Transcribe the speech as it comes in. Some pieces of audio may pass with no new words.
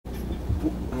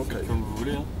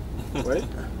Wait.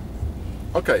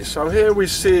 Okay, so here we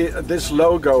see this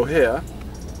logo here.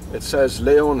 It says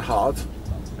Leonhard,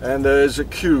 and there is a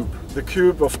cube. The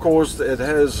cube, of course, it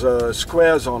has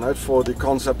squares on it for the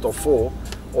concept of four,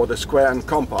 or the square and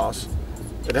compass.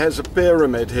 It has a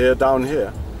pyramid here, down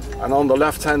here, and on the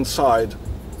left hand side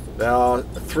there are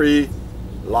three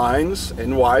lines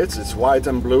in white. It's white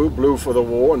and blue, blue for the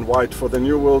war and white for the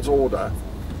New World Order.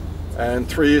 And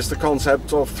three is the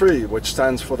concept of three, which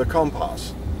stands for the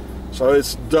compass. So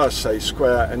it does say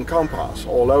square and compass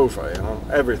all over, you know,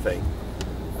 everything.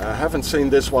 I haven't seen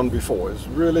this one before. It's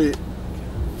really,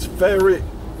 it's very,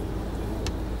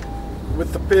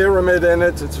 with the pyramid in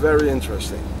it, it's very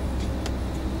interesting.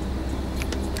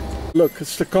 Look,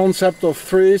 it's the concept of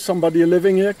three. Somebody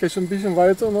living here. Kun je een beetje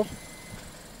weiter nog?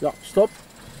 Ja, stop.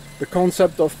 The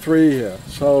concept of three here.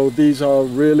 So these are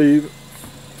really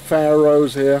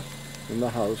pharaohs here in the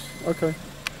house. Okay.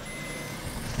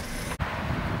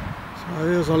 So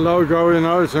here's a logo, you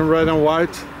know, it's in red and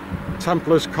white.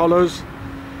 Templars colors.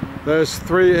 There's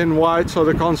three in white, so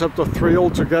the concept of three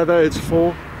altogether, it's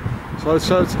four. So it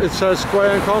says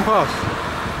square and compass.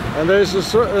 And there's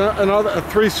another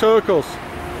three circles.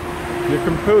 You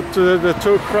can put the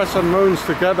two crescent moons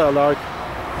together, like,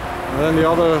 and then the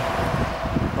other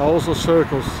are also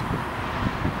circles.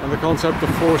 And the concept of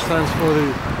four stands for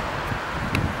the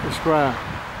square.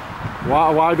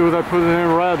 Why do they put it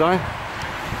in red, eh?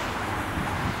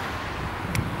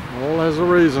 All has a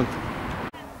reason.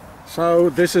 So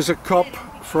this is a cup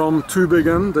from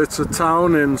Tübingen. It's a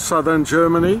town in southern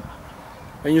Germany.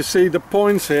 And you see the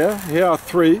points here. Here are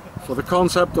three, for the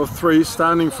concept of three,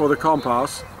 standing for the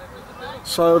compass.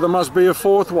 So there must be a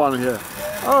fourth one here.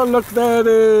 Oh, look, there it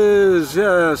is.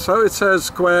 Yeah, so it says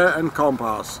square and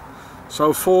compass.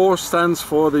 So four stands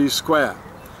for the square.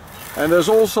 And there's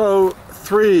also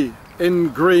three in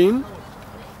green.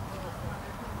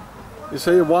 You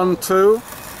see, 1, 2,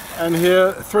 and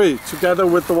here 3. Together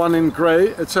with the one in grey,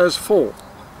 it says 4.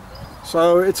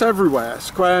 So it's everywhere,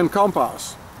 square and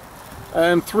compass.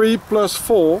 And 3 plus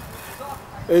 4,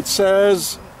 it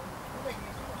says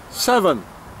 7.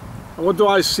 And what do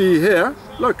I see here?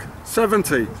 Look,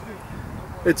 70.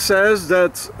 It says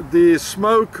that the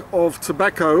smoke of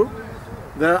tobacco,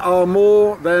 there are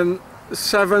more than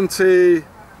 70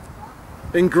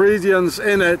 ingredients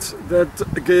in it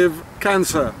that give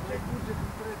cancer.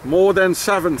 More than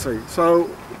 70. So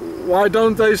why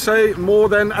don't they say more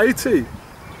than 80?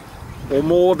 Or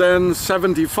more than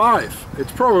 75?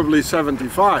 It's probably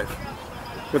 75.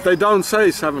 But they don't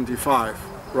say 75,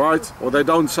 right? Or they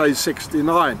don't say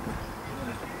 69.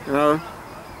 You know?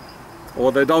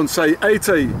 Or they don't say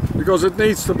 80, because it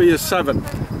needs to be a 7.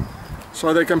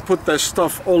 So they can put their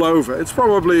stuff all over. It's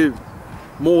probably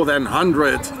more than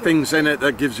 100 things in it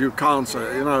that gives you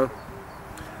cancer, you know.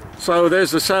 So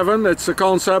there's a 7, it's the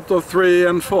concept of 3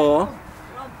 and 4.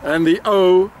 And the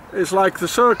O is like the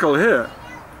circle here.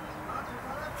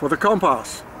 For the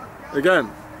compass.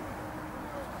 Again.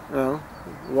 You know,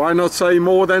 why not say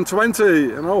more than 20,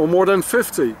 you know, or more than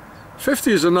 50?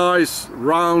 50 is a nice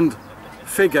round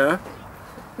figure.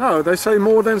 No, they say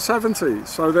more than 70.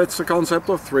 So that's the concept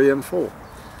of 3 and 4.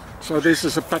 So this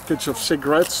is a package of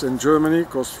cigarettes in Germany,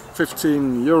 costs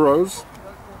 15 euros.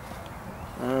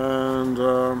 And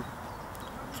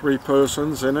 3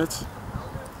 persons in it.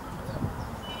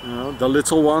 You know, the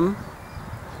little one,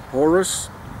 Horus,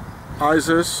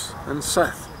 Isis and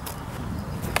Seth.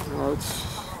 You know,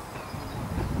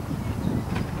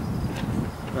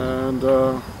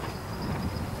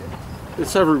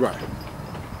 it's everywhere.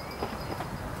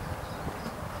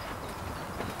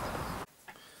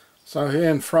 So here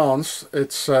in France,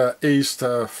 it's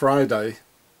Easter Friday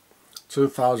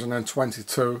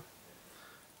 2022,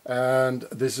 and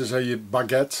this is a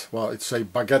baguette. Well, it's a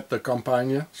baguette de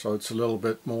campagne, so it's a little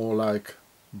bit more like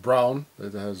brown.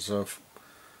 It has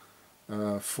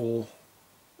full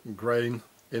grain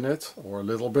in it, or a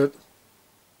little bit.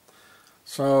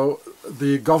 So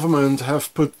the government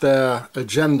have put their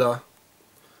agenda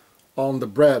on the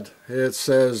bread. Here it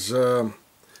says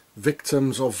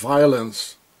victims of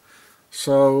violence.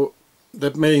 So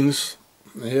that means,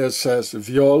 here it says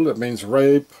viol, that means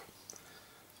rape,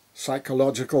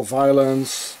 psychological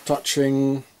violence,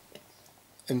 touching,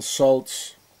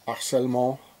 insults,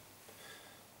 harcèlement,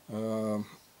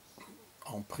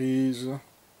 emprise,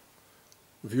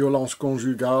 violence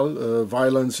conjugale,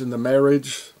 violence in the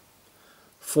marriage,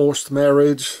 forced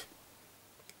marriage,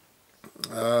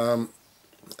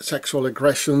 sexual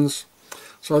aggressions.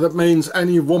 So that means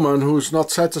any woman who's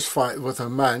not satisfied with her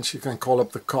man, she can call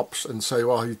up the cops and say,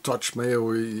 well, he touched me,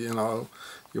 or you know,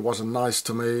 he wasn't nice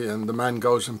to me, and the man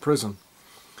goes in prison.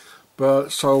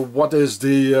 But so what is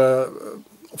the,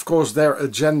 of course their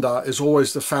agenda is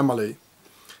always the family.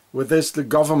 With this, the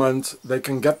government, they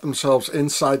can get themselves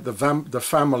inside the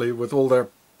family with all their,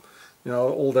 you know,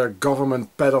 all their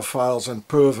government pedophiles and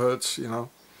perverts, you know,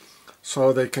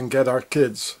 so they can get our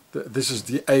kids. This is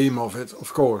the aim of it,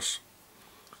 of course.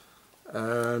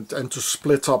 And to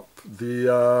split up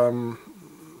the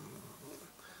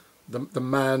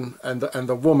man and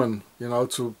the woman, you know,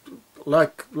 to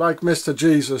like Mr.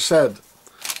 Jesus said,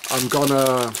 I'm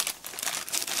gonna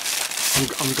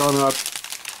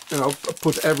you know,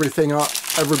 put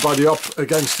everybody up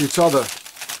against each other,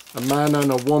 a man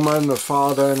and a woman, a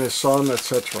father and his son,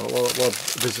 etc. Well,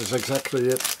 this is exactly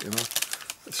it, you know.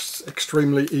 It's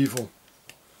extremely evil,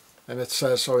 and it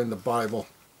says so in the Bible.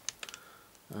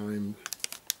 I mean,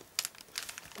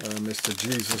 Mr.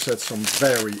 Jesus said some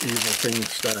very evil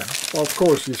things there. Well, of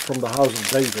course, he's from the house of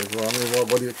David. Well, I mean,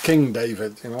 what do you, King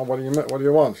David? You know, what do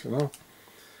you want? You know.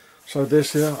 So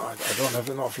this here, I don't have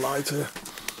enough light here.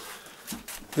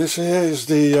 This here is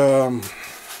the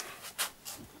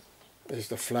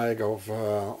flag of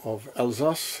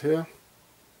Alsace here.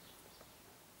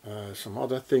 Some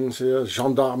other things here.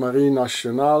 Gendarmerie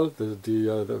Nationale,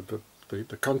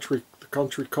 the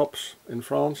country cops in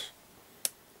France.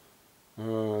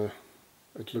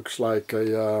 It looks like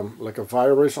a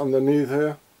virus underneath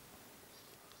here.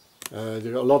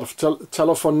 There are a lot of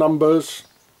telephone numbers,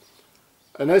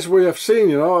 and as we have seen,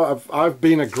 you know, I've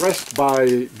been aggressed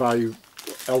by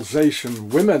Alsatian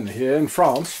women here in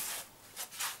France,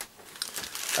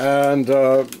 and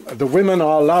the women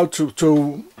are allowed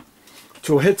to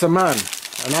hit a man,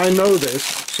 and I know this,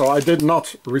 so I did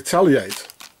not retaliate.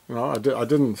 You know, I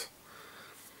didn't,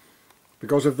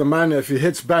 because if he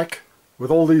hits back with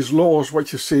all these laws,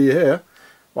 what you see here,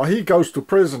 well, he goes to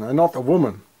prison and not the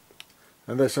woman.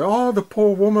 And they say, oh, the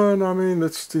poor woman. I mean,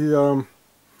 it's the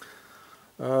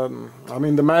I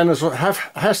mean, the man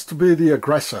has to be the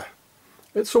aggressor.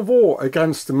 It's a war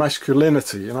against the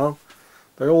masculinity, you know.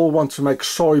 They all want to make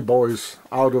soy boys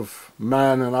out of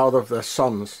man and out of their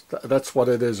sons. That's what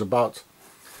it is about.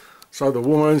 So the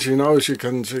woman, you know, she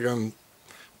can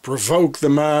provoke the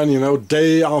man, you know,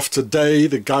 day after day.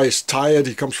 The guy is tired,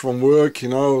 he comes from work, you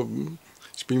know,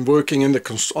 he's been working in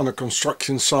on a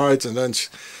construction site, and then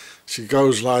she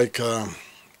goes like,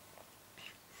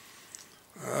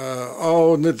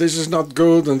 oh, this is not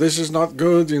good, and this is not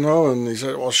good, you know, and he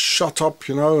said, well, shut up,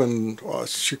 you know, and well,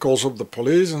 she calls up the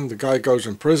police, and the guy goes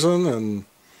in prison and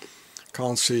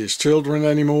can't see his children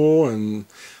anymore, and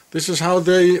this is how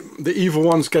the evil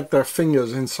ones get their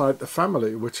fingers inside the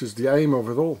family, which is the aim of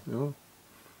it all, you know.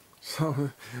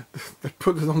 So they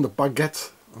put it on the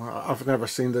baguette. I've never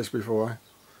seen this before.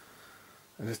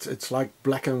 And it's like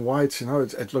black and white, you know.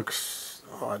 It looks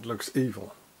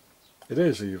evil. It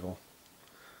is evil.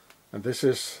 And this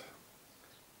is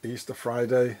Easter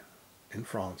Friday in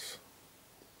France.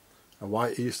 And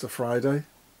why Easter Friday?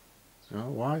 You know,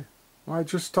 why? Well, I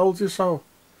just told you so.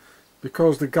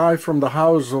 Because the guy from the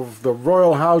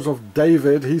royal house of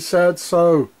David, he said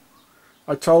so.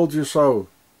 I told you so.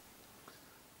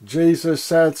 Jesus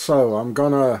said so. I'm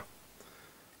gonna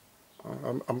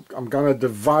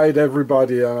divide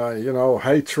everybody, you know,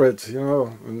 hatred, you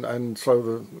know, and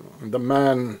so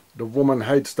the woman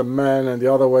hates the man, and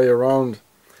the other way around.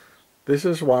 This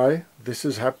is why this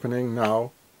is happening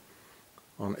now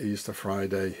on Easter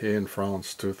Friday here in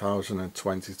France,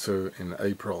 2022 in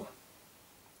April.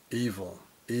 Evil,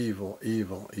 evil,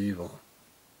 evil, evil.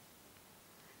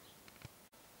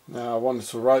 Now I wanted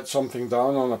to write something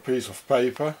down on a piece of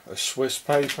paper, a Swiss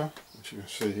paper, which you can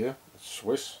see here, it's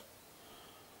Swiss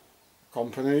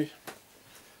company,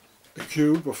 a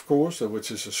cube of course,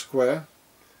 which is a square,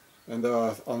 and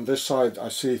on this side I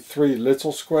see 3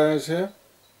 little squares here,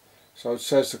 so it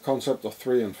says the concept of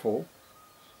 3 and 4.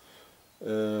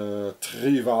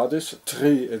 Tri vadis, tri,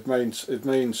 it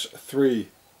means 3.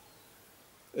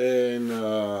 In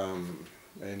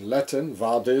Latin,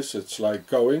 vadis, it's like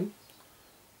going.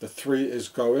 The 3 is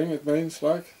going, it means,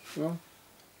 like, you know.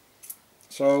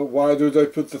 So why do they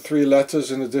put the 3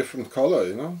 letters in a different color,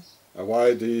 you know? And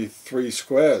why the 3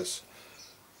 squares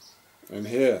in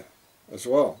here as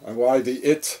well? And why the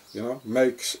it, you know,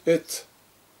 makes it,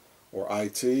 or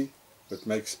it, but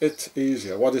makes it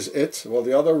easier. What is it? Well,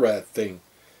 the other red thing,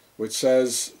 which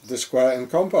says the square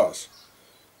and compass.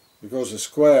 Because a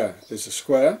square is a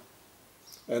square,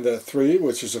 and the 3,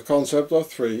 which is a concept of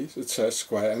 3, it says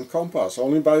square and compass.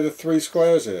 Only by the 3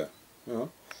 squares here, you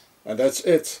know, and that's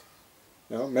it.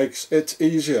 You know, makes it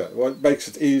easier. What makes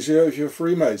it easier if you're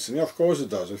Freemason? Yeah, of course it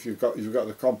does. If you've got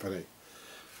the company,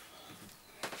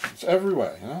 it's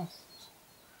everywhere. You know,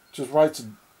 just write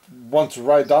want to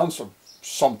write down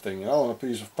something, you know, on a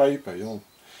piece of paper, you'll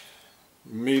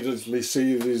immediately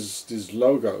see these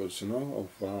logos, you know,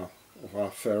 of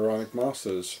our pharaonic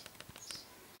masters.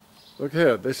 Look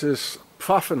here, this is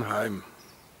Pfaffenheim.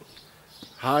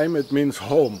 Heim, it means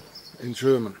home in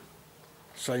German.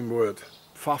 Same word.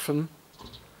 Pfaffen,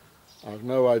 I have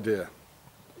no idea.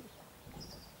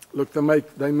 Look,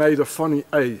 they made a funny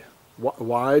A.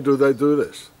 Why do they do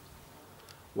this?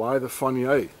 Why the funny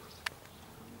A?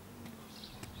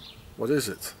 What is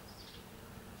it?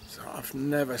 So I've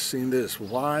never seen this.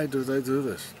 Why do they do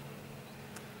this?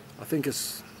 I think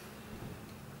it's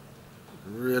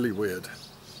really weird.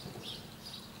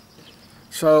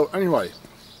 So anyway,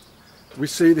 we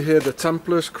see here the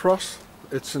Templars cross.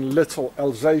 It's in little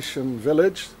Alsatian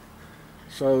village.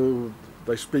 So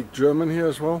they speak German here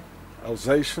as well,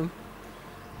 Alsatian.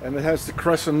 And it has the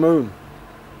crescent moon.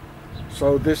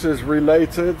 So this is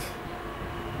related.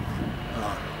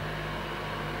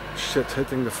 Shit,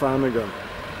 hitting the fan again.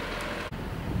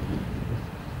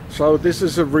 So this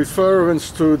is a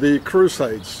reference to the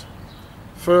Crusades.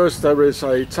 First there is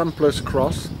a Templars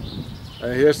cross,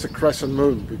 and here's the crescent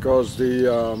moon, because they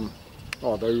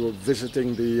were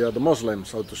visiting the Muslims,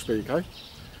 so to speak, eh?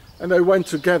 And they went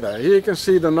together. Here you can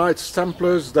see the Knights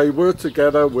Templars. They were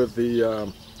together with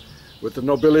the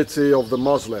nobility of the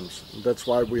Muslims. That's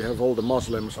why we have all the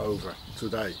Muslims over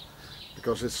today,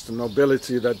 because it's the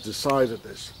nobility that decided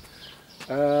this.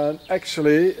 And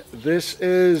actually this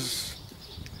is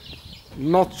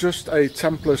not just a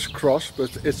Templars cross,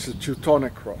 but it's a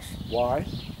Teutonic cross. Why?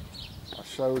 I'll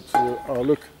show it to you. Oh,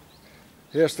 look,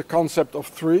 here's the concept of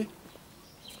three.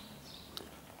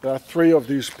 There are three of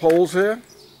these poles here,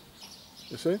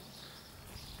 you see?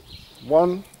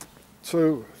 1,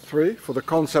 2, 3, for the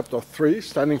concept of three,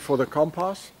 standing for the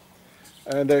compass.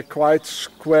 And they're quite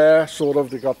square, sort of.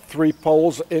 They got 3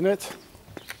 poles in it.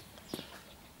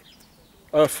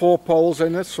 4 poles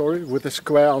in it, sorry, with a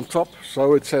square on top.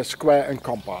 So it says square and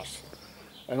compass.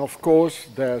 And of course,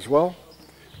 there as well.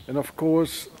 And of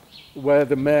course, where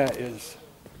the mayor is.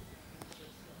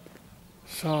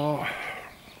 So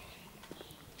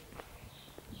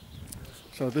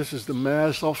this is the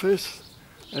mayor's office.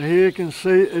 And here you can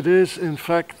see it is in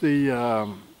fact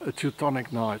the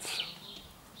Teutonic Knights.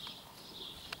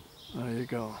 There you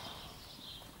go.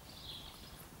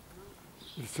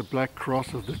 It's the black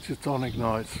cross of the Teutonic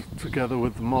Knights together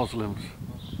with the Muslims.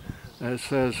 And it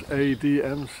says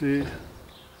ADMC.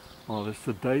 Well, that's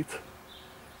the date.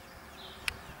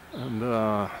 And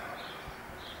I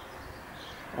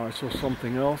saw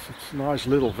something else. It's a nice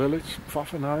little village,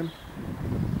 Pfaffenheim.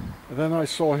 And then I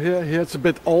saw here it's a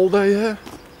bit older here.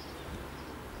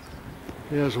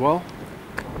 Here as well.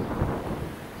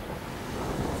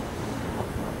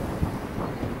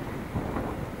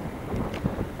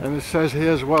 And it says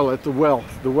here as well at the well.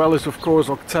 The well is of course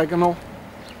octagonal.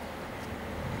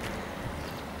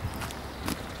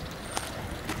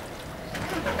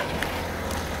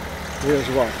 Here as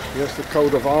well. Here's the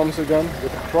coat of arms again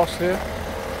with the cross here.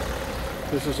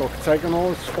 This is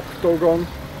octagonal, it's octagon.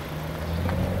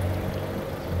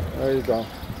 There you go.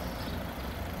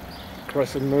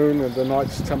 Crescent moon and the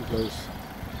Knights Templars.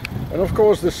 And of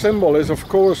course the symbol is, of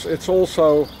course, it's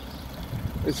also,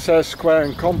 it says square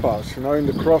and compass. You know, in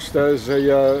the cross there's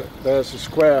a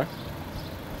square,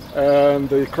 and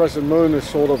the crescent moon is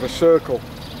sort of a circle,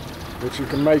 which you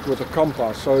can make with a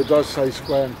compass. So it does say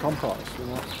square and compass. You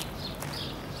know.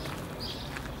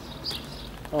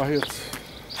 Oh, here it's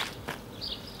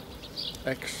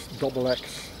X, double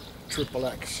X, triple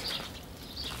X.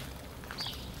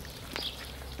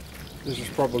 This is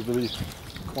probably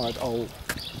quite old.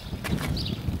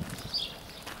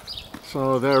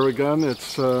 So there again,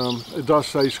 it's it does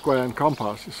say square and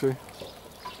compass, you see.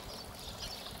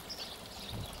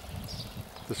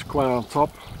 The square on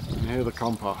top, and here the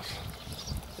compass,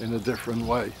 in a different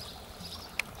way.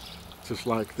 Just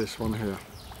like this one here.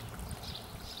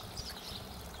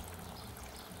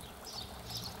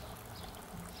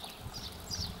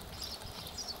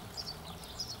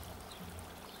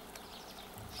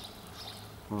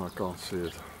 Oh, I can't see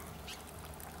it.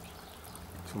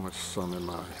 Too much sun in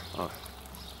my eye.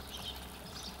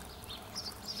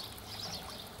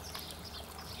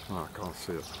 Oh, I can't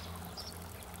see it.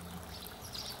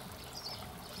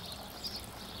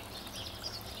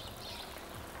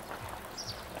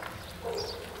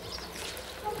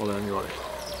 Well, anyway.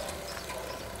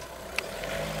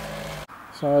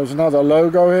 So there's another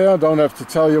logo here. I don't have to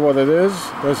tell you what it is.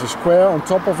 There's a square on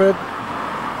top of it.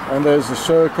 And there's a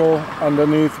circle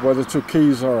underneath where the 2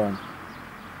 keys are on.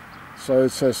 So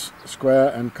it says square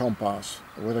and compass.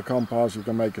 With a compass you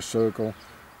can make a circle,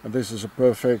 And this is a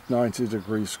perfect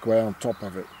 90-degree square on top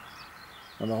of it.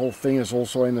 And the whole thing is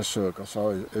also in a circle, so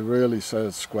it really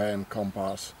says square and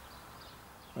compass.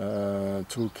 2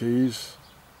 keys.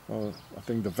 Well, I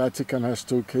think the Vatican has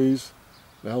 2 keys.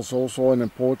 There's also an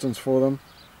importance for them.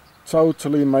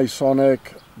 Totally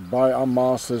Masonic by our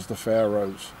masters, the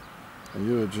pharaohs. And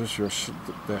you're just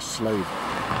their slave.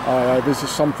 This is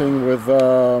something with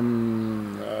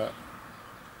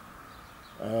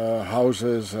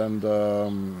houses and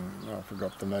I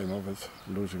forgot the name of it,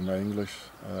 losing my English.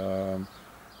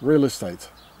 Real estate.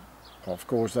 Of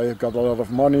course, they have got a lot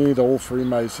of money, the whole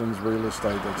Freemasons, real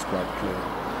estate, that's quite clear.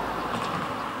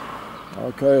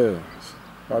 Okay,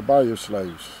 bye-bye you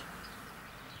slaves.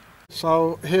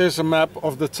 So here's a map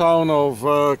of the town of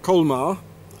Colmar.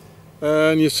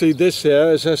 And you see this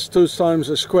here, it has 2 times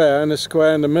a square and a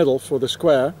square in the middle for the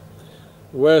square.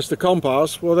 Where's the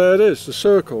compass? Well, there it is, the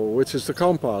circle, which is the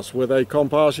compass. With a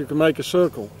compass you can make a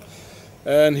circle.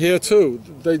 And here too,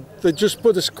 they just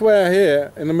put a square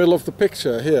here in the middle of the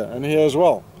picture, here and here as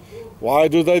well. Why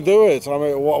do they do it? I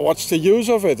mean, what's the use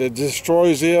of it? It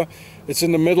destroys here, it's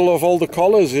in the middle of all the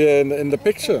colors here in the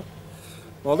picture.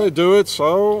 Well, they do it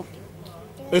so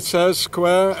it says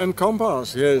square and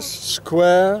compass. Here's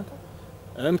square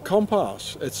and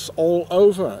compass. It's all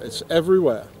over, it's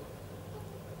everywhere.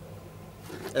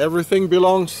 Everything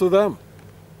belongs to them.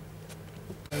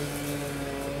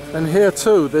 And here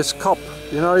too, this cup,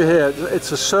 you know, here,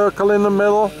 it's a circle in the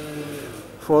middle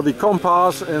for the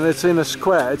compass and it's in a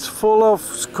square. It's full of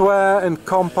square and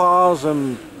compass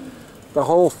and the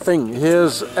whole thing.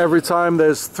 Here's every time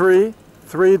there's three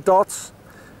dots.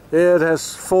 Here it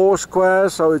has 4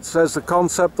 squares, so it says the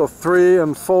concept of 3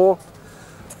 and 4.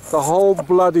 The whole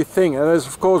bloody thing. And it's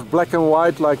of course black and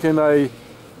white, like in a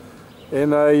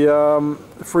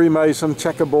Freemason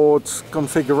checkerboard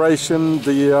configuration.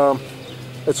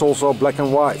 It's also black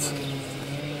and white.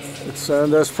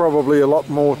 There's probably a lot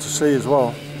more to see as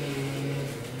well.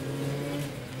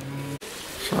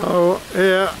 So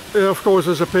here of course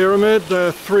is a pyramid. There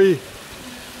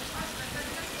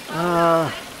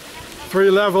are 3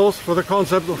 levels for the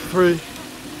concept of 3,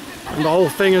 and the whole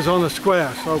thing is on a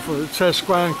square. So it says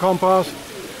square and compass,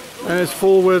 and it's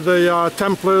full with the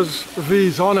Templars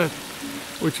V's on it,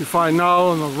 which you find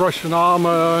now, and the Russian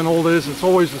armor and all this. It's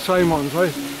always the same ones,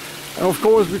 right? And of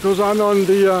course, because I'm in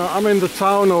the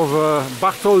town of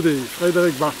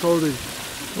Frederick Bartholdi,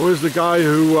 who is the guy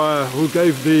who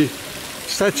gave the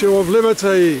Statue of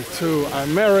Liberty to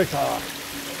America.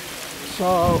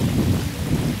 So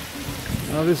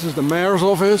now this is the mayor's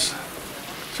office.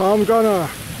 So I'm gonna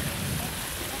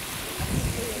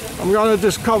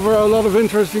discover a lot of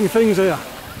interesting things here.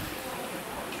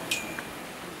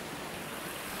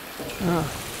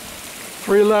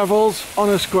 3 levels on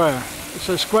a square. It's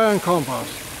a square and compass.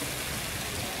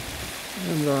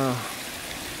 And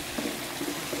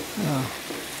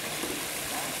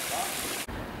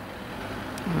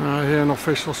here an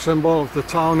official symbol of the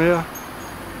town here.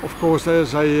 Of course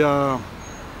there's the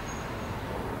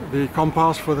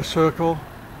compass for the circle,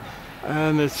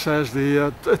 and it says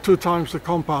 2 times the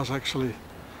compass actually.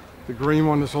 The green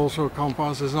one is also a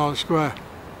compass, it's not a square.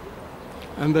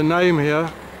 And the name here,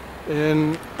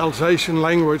 in Alsatian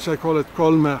language they call it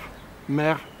Colmar.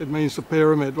 Mer, it means the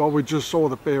pyramid. Well, we just saw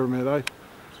the pyramid, eh?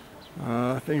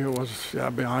 I think it was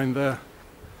behind there.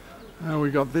 And we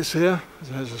got this here. It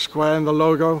has a square in the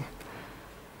logo.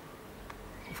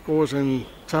 Of course in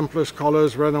Templars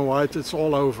colors, red and white, it's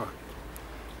all over.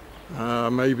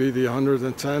 Maybe the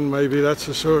 110, maybe that's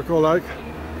a circle like.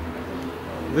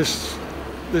 This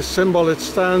symbol, it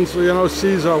stands, you know,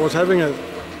 Caesar was having it.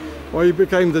 Well, he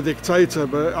became the dictator,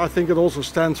 but I think it also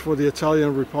stands for the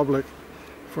Italian Republic,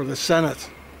 for the Senate.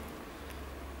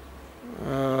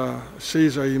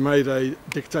 Caesar, he made a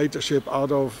dictatorship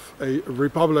out of a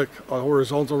republic. A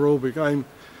horizontal rule became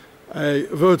a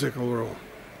vertical rule.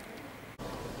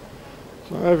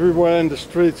 So everywhere in the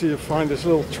streets you find these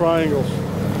little triangles.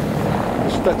 The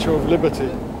Statue of Liberty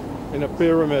in a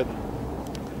pyramid.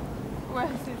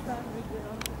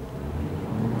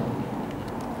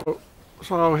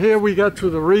 So here we get to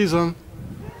the reason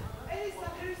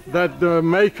that the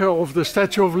maker of the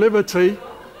Statue of Liberty,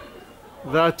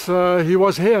 that he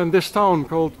was here in this town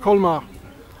called Colmar,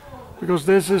 because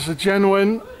this is a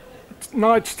genuine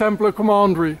Knights Templar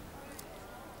commandery.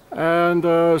 And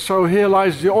so here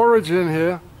lies the origin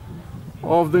here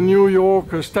of the New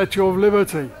York Statue of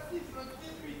Liberty,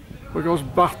 because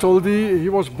Bartholdi, he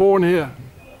was born here.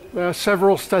 There are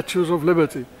several statues of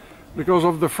liberty because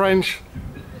of the French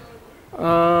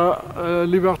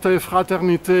liberté,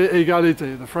 fraternité,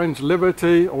 égalité, the French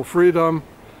liberty or freedom,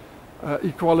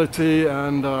 equality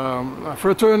and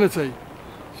fraternity.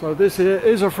 So this here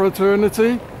is a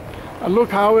fraternity, and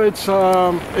look how it's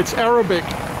Arabic.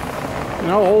 You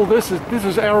know, all this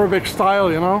is Arabic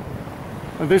style, you know,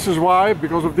 and this is why,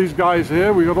 because of these guys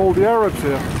here, we got all the Arabs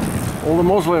here, all the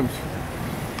Muslims,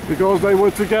 because they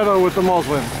were together with the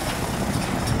Muslims.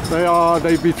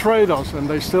 They betrayed us, and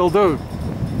they still do.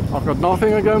 I've got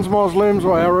nothing against Muslims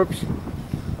or Arabs,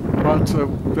 but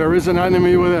there is an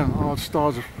enemy within. Oh, it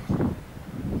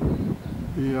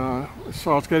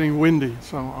starts getting windy,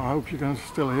 so I hope you can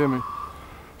still hear me.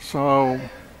 So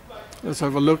let's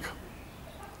have a look.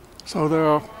 So there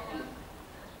are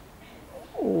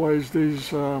always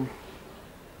these, I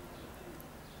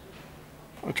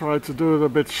tried to do it a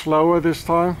bit slower this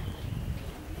time.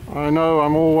 I know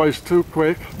I'm always too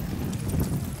quick.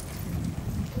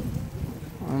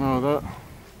 I know that.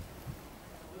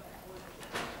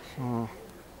 So,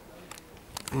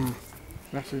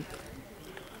 that's it.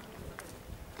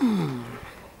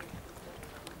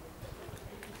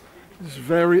 It's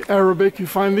very Arabic. You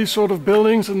find these sort of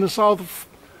buildings in the south of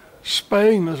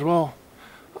Spain as well.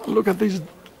 Look at these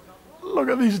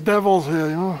devils here,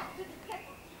 you know.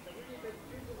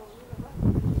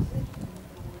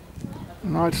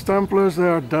 Knights Templars, they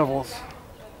are devils.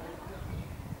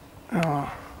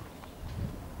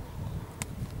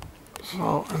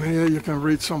 So, and here you can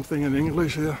read something in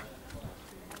English here.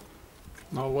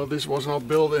 Now, well, this was not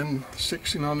built in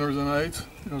 1608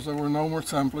 because there were no more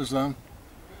Templars then.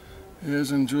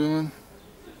 Here's in German.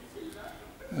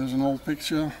 There's an old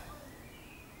picture.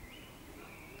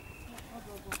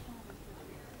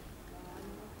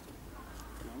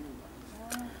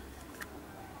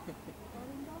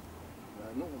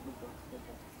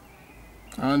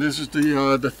 And this is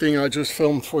the thing I just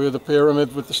filmed for you, the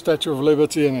pyramid with the Statue of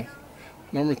Liberty in it.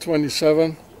 Number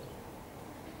 27.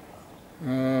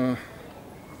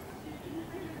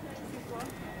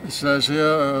 It says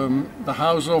here, the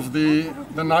house of the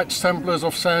Knights Templars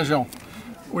of Saint-Jean,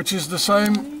 which is the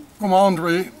same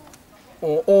commandery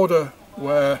or order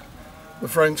where the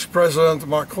French President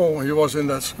Macron, he was in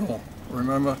that school,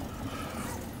 remember?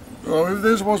 So if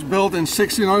this was built in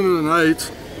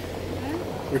 1608,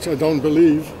 which I don't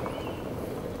believe,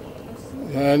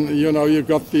 then you know you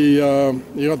got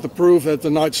the proof that the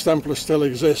Knights Templars still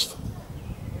exist.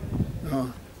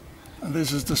 And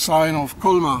this is the sign of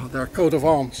Colmar, their coat of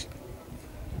arms.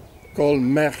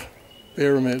 Colmar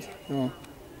pyramid.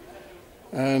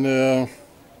 And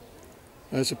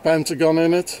there's a pentagon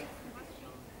in it,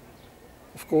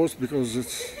 of course, because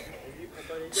it's.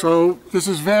 So this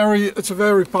is it's a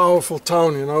very powerful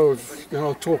town, you know.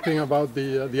 Talking about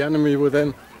the enemy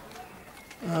within.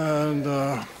 And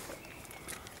I'm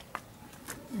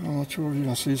not sure if you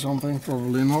can see something.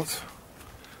 Probably not.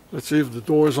 Let's see if the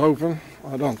door is open.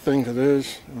 I don't think it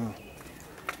is.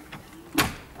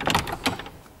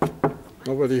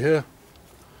 Nobody here.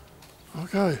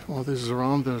 Okay, well, this is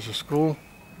around. There's a school.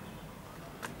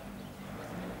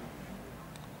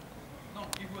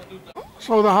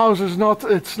 So the house is not,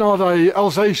 it's not a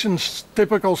Alsatian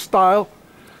typical style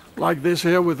like this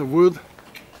here with the wood.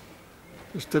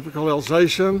 It's typical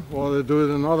Alsatian, or they do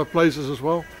it in other places as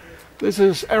well. This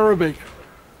is Arabic.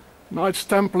 Knights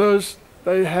Templars,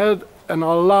 they had an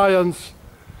alliance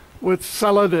with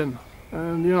Saladin,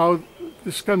 and you know,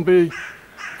 this can be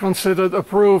considered a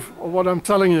proof of what I'm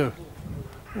telling you.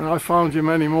 And I found you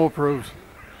many more proofs.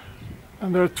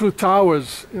 And there are two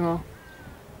towers, you know,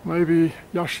 maybe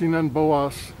Yashin and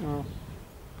Boaz, you know.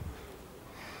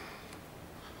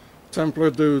 Templar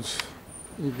dudes,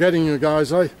 I'm getting you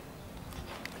guys, eh?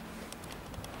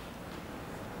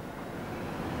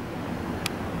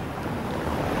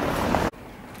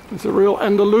 It's a real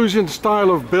Andalusian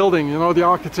style of building, you know, the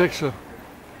architecture.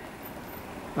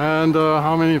 And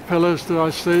how many pillars do I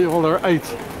see? Well, there are 8.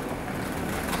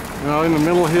 You know, in the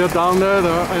middle here, down there,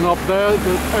 and up there,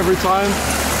 every time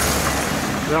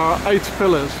there are 8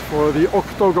 pillars for the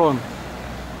octagon.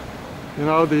 You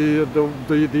know,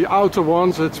 the outer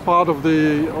ones, it's part of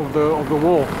the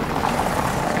wall.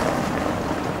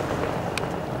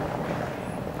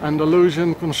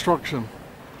 Andalusian construction.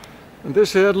 And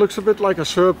this here, it looks a bit like a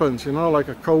serpent, you know, like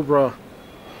a cobra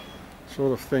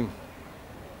sort of thing.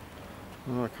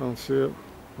 Oh, I can't see it.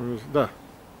 Where is it? There.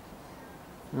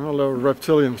 You know, little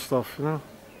reptilian stuff, you know,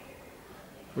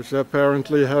 which they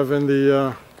apparently have in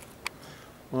the,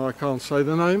 well, I can't say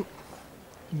the name,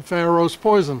 in Pharaoh's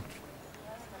poison.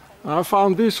 I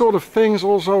found these sort of things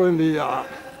also in the,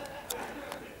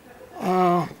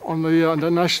 on the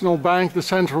National Bank, the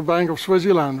Central Bank of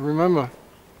Swaziland, remember?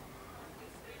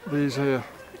 These here,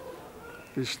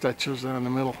 these statues there in the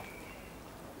middle.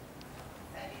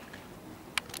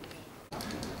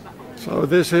 So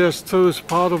this here too is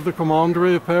part of the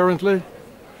commandery apparently.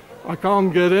 I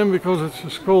can't get in because it's a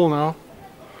school now.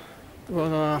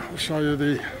 But I'll show you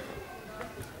the...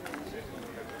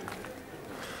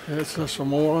 It says some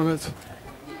more on it.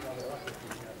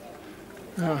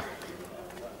 Yeah.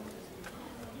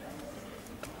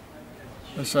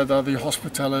 They said that the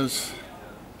hospitallers,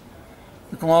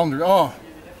 the commandery. Oh,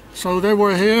 so they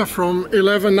were here from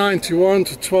 1191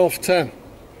 to 1210.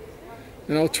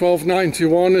 You know,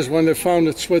 1291 is when they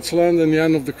founded Switzerland and the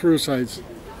end of the Crusades.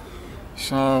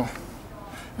 So,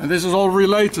 and this is all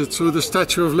related to the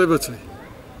Statue of Liberty.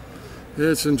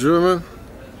 Here it's in German,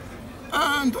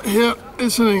 and here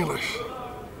it's in English.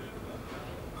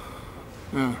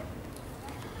 Yeah.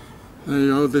 There you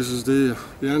go, this is the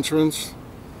entrance.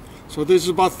 So this is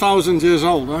about 1,000 years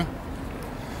old, eh?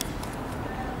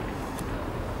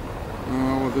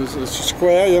 It's a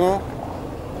square, you know,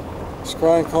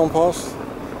 square and compass.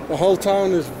 The whole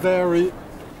town is very,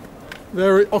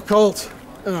 very occult,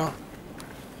 you know.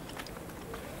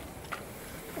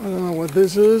 I don't know what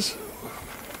this is.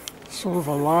 Sort of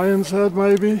a lion's head,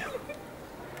 maybe.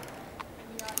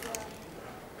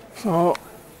 So,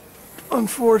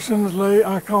 unfortunately,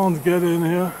 I can't get in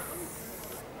here.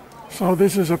 So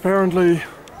this is apparently,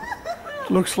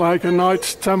 looks like a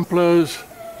Knights Templars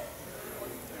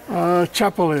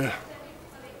chapel here.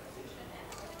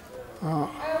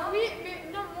 Oui,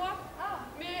 mais non, moi.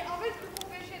 Mais en fait, pour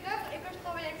pêcher d'œuvre et que je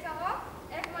travaille avec Sarah,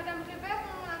 avec Madame Gébert,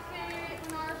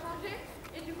 on a changé.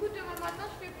 Et du coup, demain matin,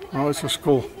 je fais cours. Oh, it's a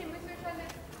school.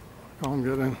 Can't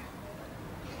get in.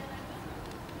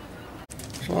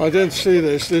 So I didn't see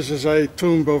this. This is a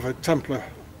tomb of a Templar,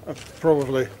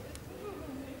 probably.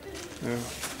 Yeah.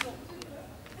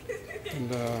 And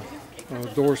the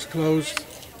door's closed.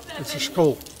 It's a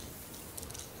skull.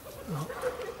 Oh.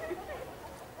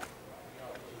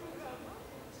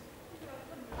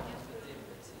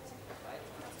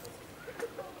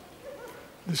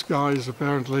 This guy is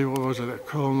apparently, what was it, a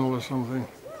colonel or something,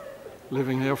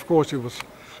 living here. Of course he was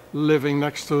living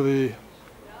next to the,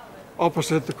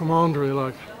 opposite the commandery,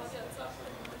 like.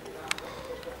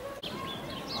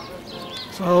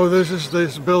 So this is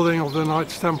this building of the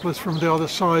Knights Templars from the other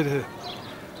side here.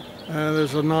 And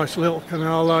there's a nice little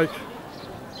canal like.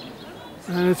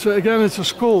 And it's again, it's a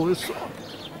school.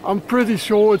 I'm pretty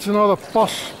sure it's another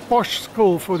posh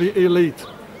school for the elite.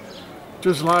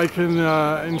 Just like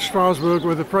in Strasbourg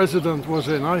where the president was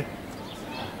in, eh?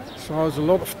 So there's a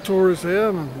lot of tourists here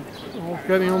and all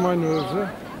getting on my nerves, eh?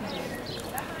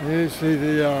 Here you see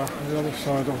the other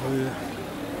side of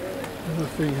the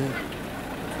thing here.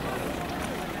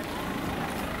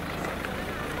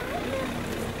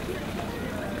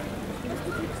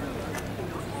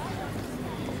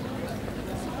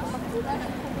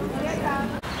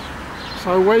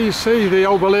 So where you see the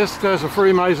obelisk, there's a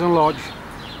Freemason lodge.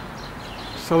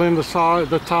 Still in the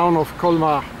town of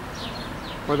Colmar,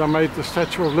 where they made the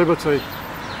Statue of Liberty.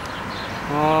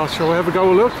 Shall we have a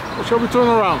go look? Or shall we turn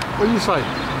around? What do you say?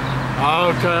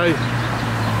 Okay,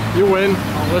 you win.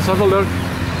 Let's have a look.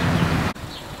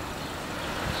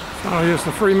 So here's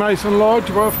the Freemason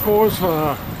lodge, where of course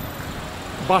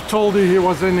Bartholdi, he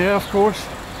was in here, of course.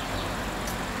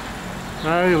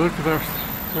 Hey, look at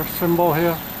their symbol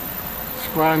here.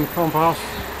 Square and compass,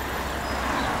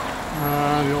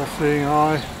 the all-seeing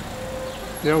eye,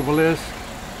 the obelisk.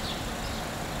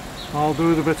 I'll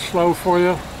do it a bit slow for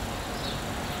you.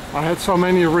 I had so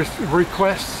many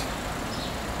requests.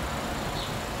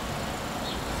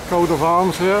 Coat of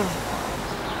arms here,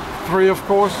 3 of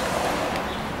course.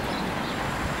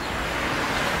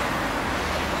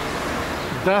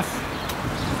 Death.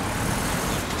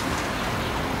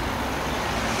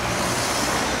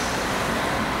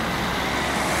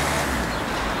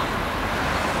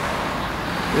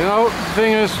 You know, the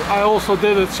thing is, I also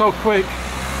did it so quick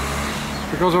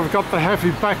because I've got the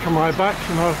heavy back on my back,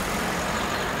 you know,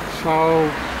 so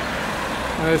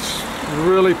it's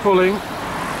really pulling.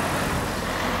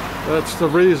 That's the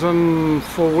reason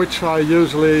for which I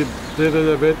usually did it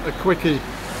a bit a quickie,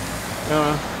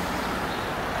 and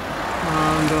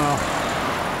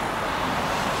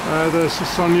there's the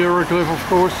Sun hieroglyph, of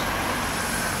course.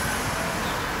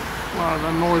 Wow,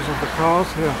 the noise of the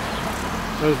cars here.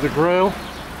 There's the Grail.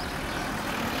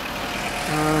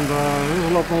 And there's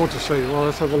a lot more to see. Well,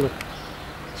 let's have a look.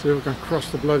 See if we can cross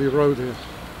the bloody road here.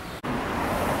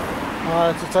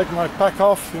 I had to take my pack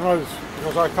off, you know,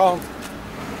 because I can't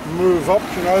move up,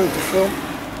 you know, to film.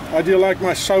 I do like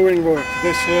my sewing work.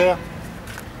 This here,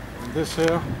 and this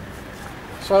here.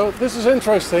 So this is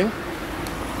interesting.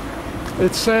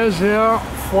 It says here,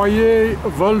 Foyer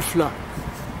Wolfle.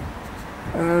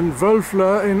 And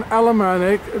Wölfle in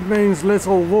Alemannic, it means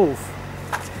little wolf.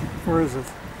 Where is it?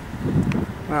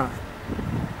 Yeah.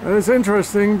 And it's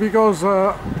interesting because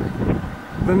the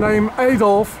name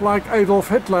Adolf, like Adolf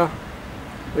Hitler,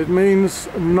 it means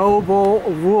noble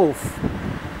wolf.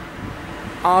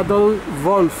 Adel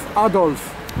Wolf,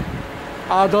 Adolf.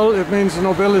 Adel, it means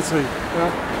nobility.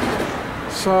 Yeah?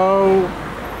 So,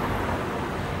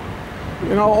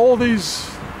 you know, all these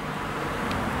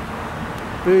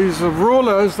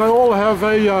rulers, they all have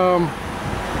a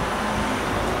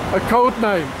code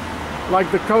name.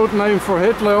 Like the code name for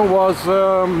Hitler was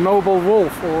Noble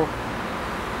Wolf, or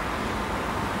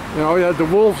you know, he had the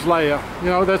Wolf's Lair. You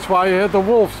know, that's why he had the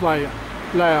Wolf's Lair.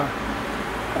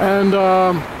 And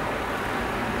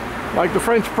like the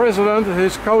French president,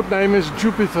 his code name is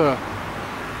Jupiter,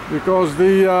 because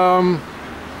the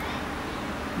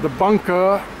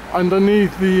bunker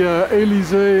underneath the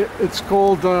Elysee, it's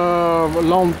called the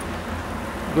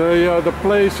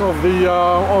place of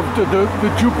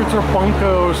the Jupiter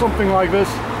bunker or something like this.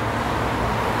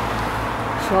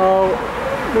 So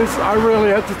this, I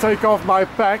really had to take off my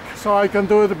pack so I can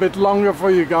do it a bit longer for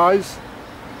you guys,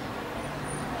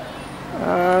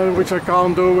 which I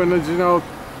can't do when it's, you know,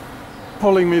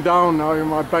 pulling me down now.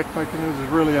 My backpack is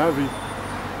really heavy.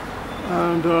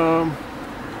 And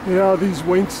yeah, these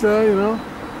wings there, you know,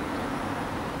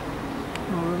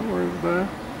 right there.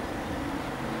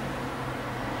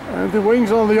 And the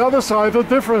wings on the other side are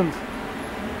different.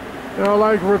 They are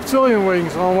like reptilian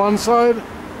wings on one side.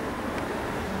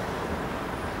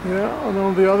 Yeah, and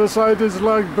on the other side is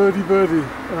like birdie.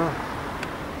 Yeah.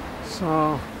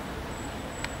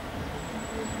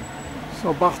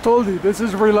 So Bartholdi, this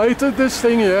is related, this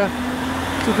thing here,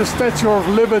 to the Statue of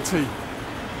Liberty.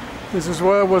 This is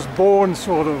where I was born,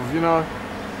 sort of, you know.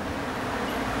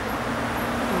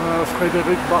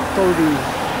 Frédéric Bartholdi.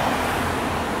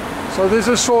 So this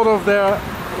is sort of their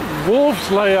wolf's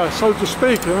lair, so to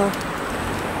speak, you know.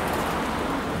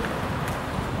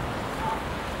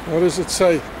 What does it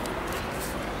say?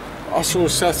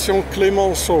 Association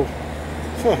Clemenceau.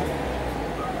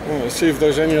 Let's see if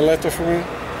there's any letter for me.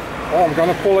 Oh, I'm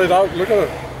gonna pull it out, look at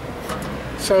it.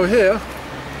 So here,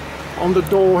 on the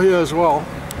door here as well,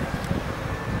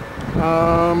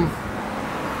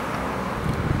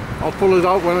 I'll pull it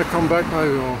out when I come back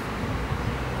maybe.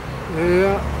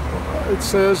 Here, it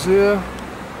says here,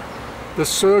 the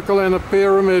circle and a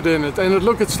pyramid in it. And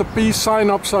look, it's the peace sign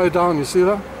upside down, you see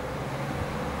that?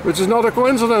 Which is not a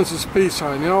coincidence, it's peace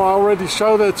sign. You know, I already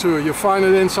showed that to you. You find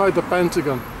it inside the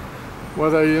Pentagon, where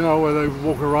they, you know, where they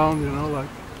walk around, you know, like.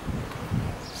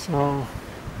 So,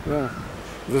 yeah.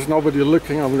 There's nobody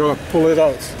looking, I'm gonna pull it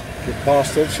out. You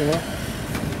bastards, you know.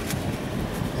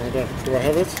 Do I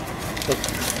have it? Look.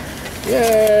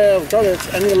 Yeah, I've got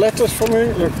it. Any letters for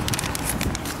me? Look.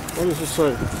 What does it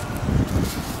say?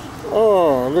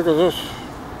 Oh, look at this.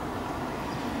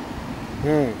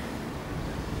 Yeah.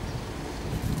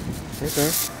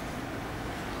 Okay.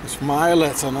 It's my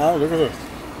letter now, look at it.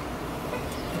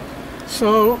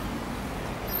 So,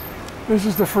 this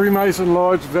is the Freemason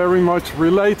Lodge, very much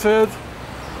related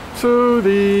to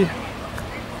the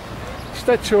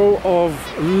Statue of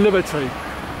Liberty.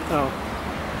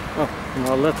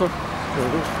 My letter. There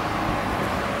it is.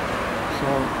 So,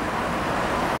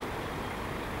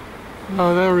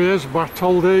 now there he is,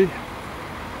 Bartholdi,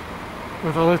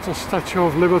 with a little Statue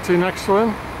of Liberty next to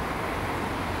him.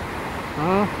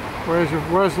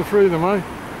 Where's the freedom, eh?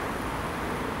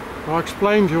 I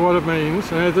explained to you what it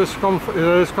means, and it is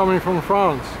coming from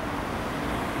France.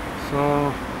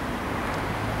 So,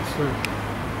 let's see.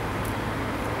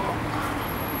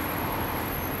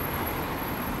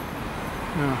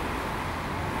 Yeah.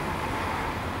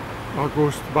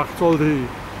 Auguste Bartholdi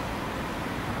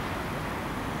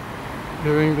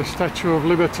giving the Statue of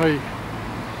Liberty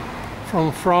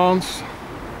from France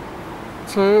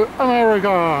to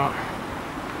America.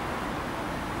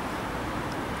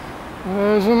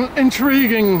 There's an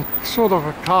intriguing sort of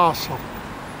a castle.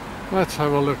 Let's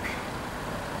have a look.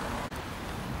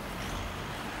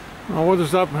 Now what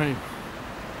does that mean?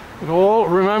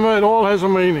 Remember, it all has a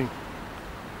meaning.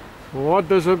 What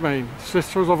does it mean?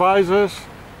 Sisters of Isis,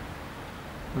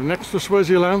 next to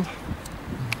Swaziland.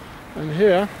 And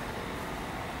here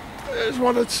is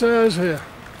what it says here.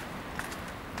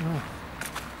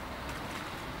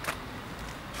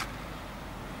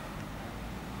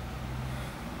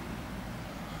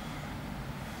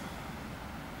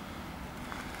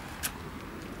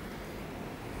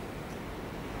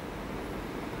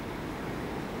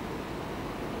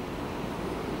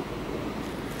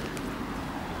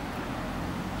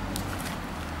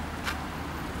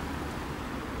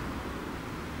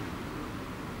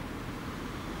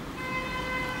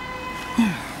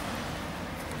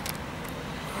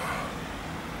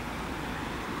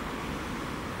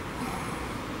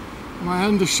 My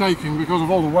hand is shaking because of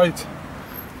all the weight.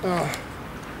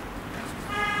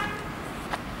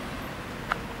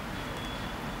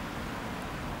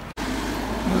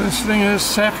 This thing is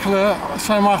Cercle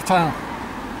Saint-Martin.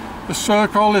 The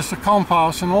circle is the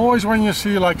compass, and always when you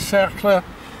see like Cercle,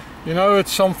 you know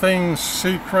it's something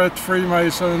secret,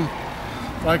 Freemason,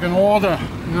 like an order,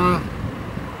 you know.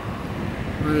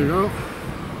 There you go.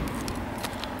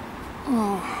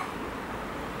 Oh.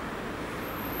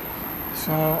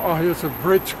 So, oh, here's a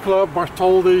bridge club,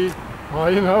 Bartholdi. Oh,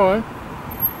 you know, eh?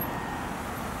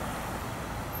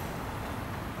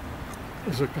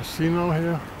 There's a casino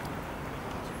here.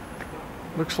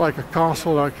 Looks like a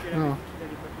castle, like, you know,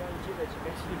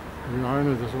 behind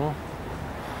it as well.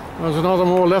 There's another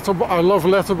more letterbox. I love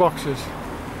letterboxes.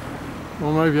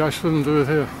 Well, maybe I shouldn't do it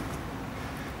here.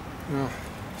 Yeah.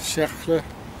 Cercle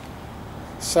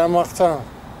Saint-Martin.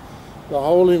 The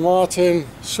Holy Martin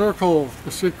Circle,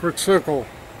 the secret circle.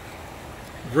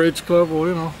 Bridge club, well,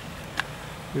 you know,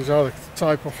 these are the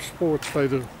type of sports they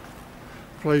do.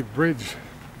 Play bridge.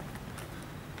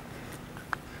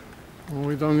 Well,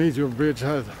 we don't need your bridge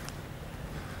head.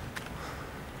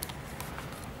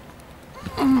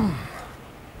 I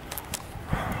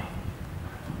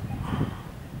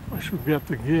should get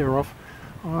the gear off.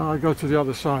 I'll go to the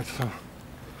other side. So.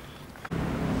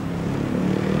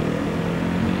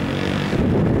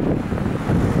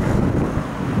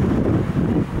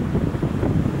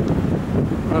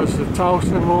 There's the tau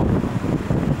symbol.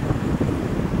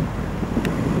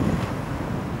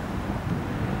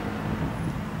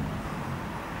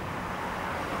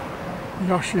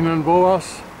 Yashin and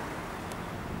Boas.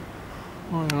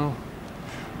 Oh, you know.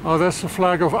 Oh, that's the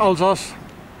flag of Alsace.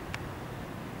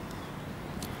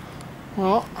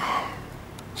 Well,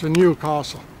 it's a new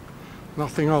castle,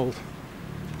 nothing old.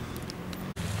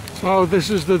 So this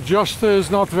is the Justice,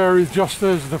 not very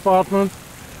Justice department,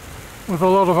 with a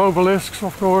lot of obelisks,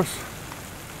 of course.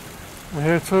 And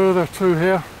here too, there are two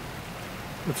here,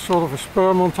 with sort of a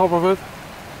sperm on top of it.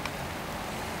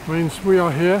 Means we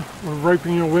are here, we're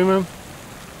raping your women.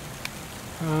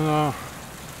 And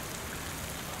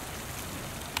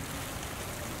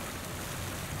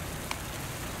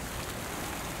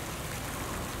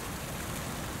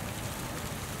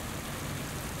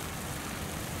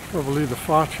probably the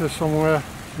Fach here somewhere,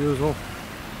 as usual.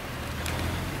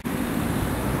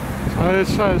 So it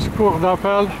says Cour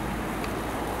d'appel,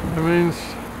 it means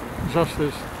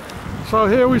justice. So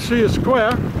here we see a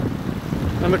square,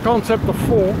 and the concept of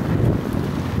four,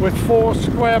 with four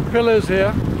square pillars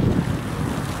here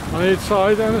on each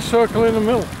side and a circle in the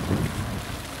middle.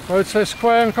 So it says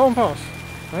square and compass.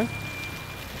 Eh?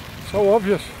 So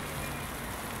obvious.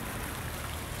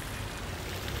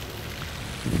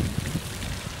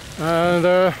 And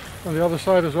on the other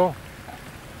side as well.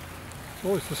 It's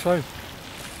always the same.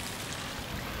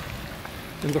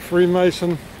 In the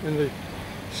Freemason, in the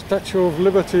Statue of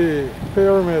Liberty,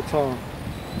 Pyramid Town.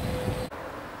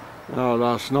 Now,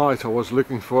 last night I was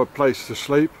looking for a place to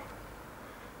sleep.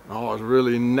 I was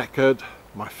really knackered,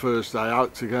 my first day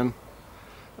out again.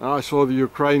 And I saw the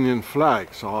Ukrainian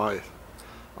flag, so I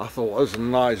thought, there's a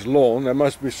nice lawn, there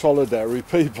must be solidary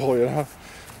people, you know.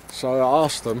 So I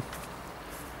asked them,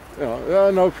 you know,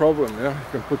 yeah, no problem, yeah, you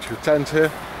can put your tent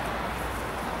here.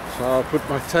 So I put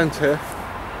my tent here,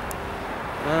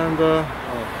 and oh, I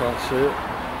can't see it.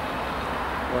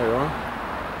 There you are.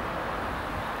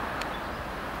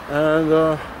 And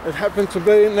it happened to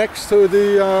be next to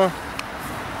the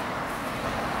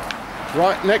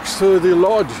right next to the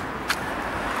lodge.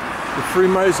 The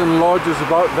Freemason lodge is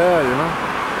about there, you know.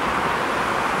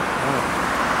 Yeah.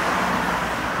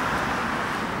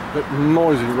 Bit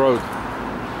noisy road.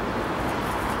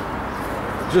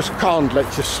 Just can't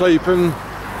let you sleep in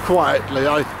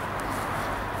quietly.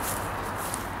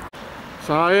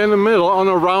 So in the middle, on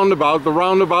a roundabout, the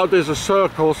roundabout is a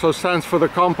circle, so stands for the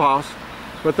compass.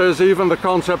 But there's even the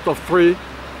concept of three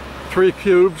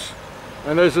cubes,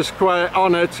 and there's a square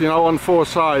on it, you know, on four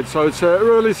sides. So it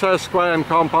really says square and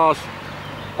compass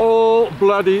all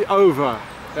bloody over.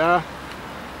 Yeah.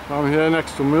 So I'm here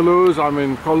next to Mulhouse. I'm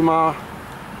in Colmar.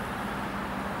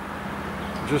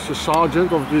 Just a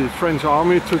sergeant of the French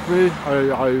army took me.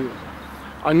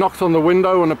 I knocked on the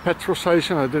window on a petrol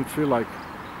station. I didn't feel like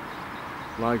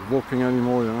walking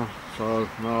anymore, you know. So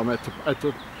now I'm at the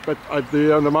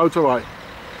motorway,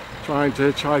 trying to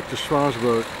hitchhike to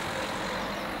Strasbourg.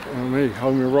 And me,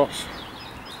 homie Ross.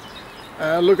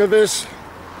 And look at this.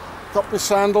 Got my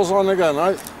sandals on again,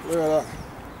 right? Look at that.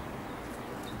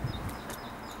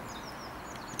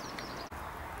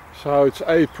 So it's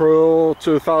April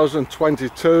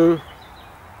 2022,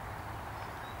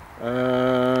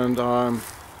 and I'm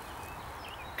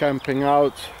camping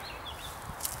out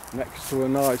next to a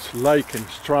nice lake in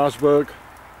Strasbourg.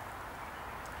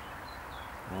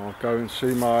 I'll go and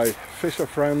see my fisher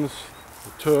friends,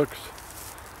 the Turks.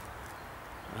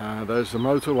 There's the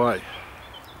motorway.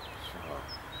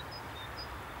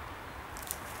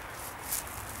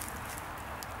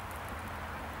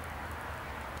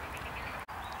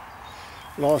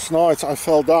 Last night I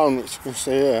fell down, as you can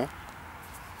see here.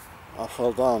 I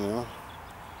fell down, you know.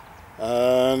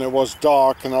 And it was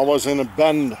dark and I was in a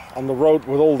bend on the road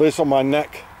with all this on my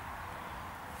neck.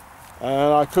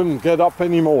 And I couldn't get up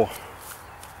anymore.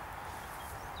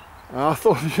 And I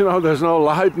thought, you know, there's no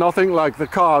light, nothing like the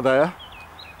car there.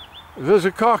 If there's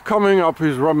a car coming up,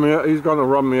 he's going to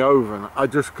run me over. And I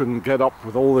just couldn't get up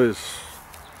with all this,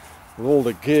 with all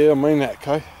the gear on my neck,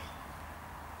 eh?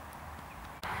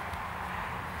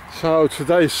 So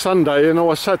today's Sunday, you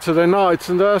know, it's Saturday night,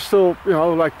 and there are still, you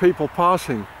know, like people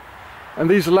passing. And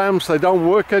these lamps, they don't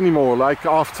work anymore, like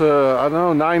after, I don't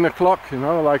know, 9 o'clock, you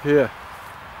know, like here.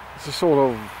 It's just sort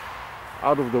of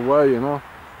out of the way, you know.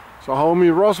 So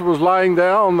homie Ross was lying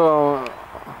there on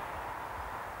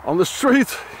the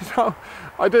street, you know.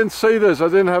 I didn't see this, I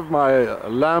didn't have my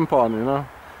lamp on, you know.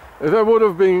 If they would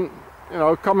have been, you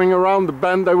know, coming around the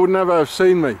bend, they would never have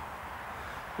seen me.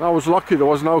 And I was lucky there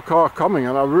was no car coming,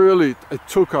 and it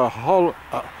took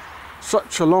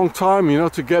such a long time, you know,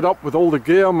 to get up with all the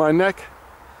gear on my neck.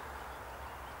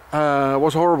 It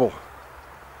was horrible.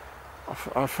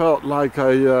 I felt like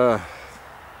a, you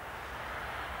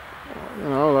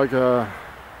know,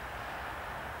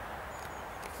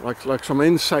 like some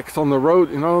insect on the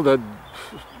road, you know, that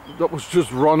was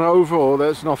just run over, or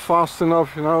that's not fast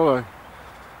enough, you know. I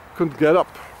couldn't get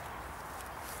up.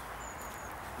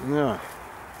 Yeah.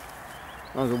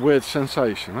 That was a weird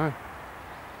sensation, eh?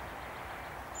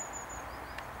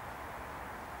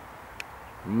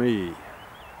 Me.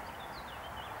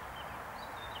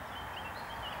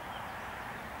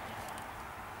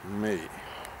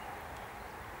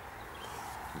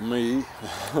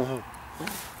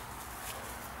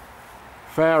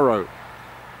 Pharaoh.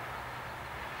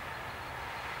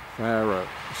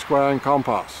 Square and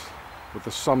compass with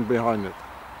the sun behind it.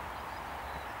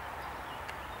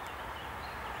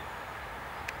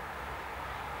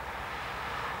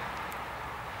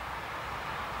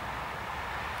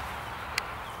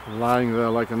 Lying there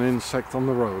like an insect on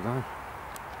the road, eh?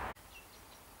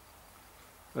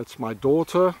 That's my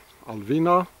daughter,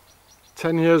 Alvina,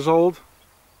 10 years old.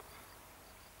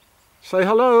 Say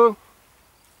hello.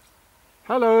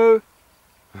 Hello.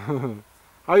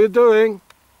 How you doing?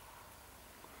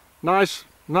 Nice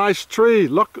tree.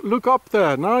 Look up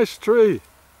there. Nice tree.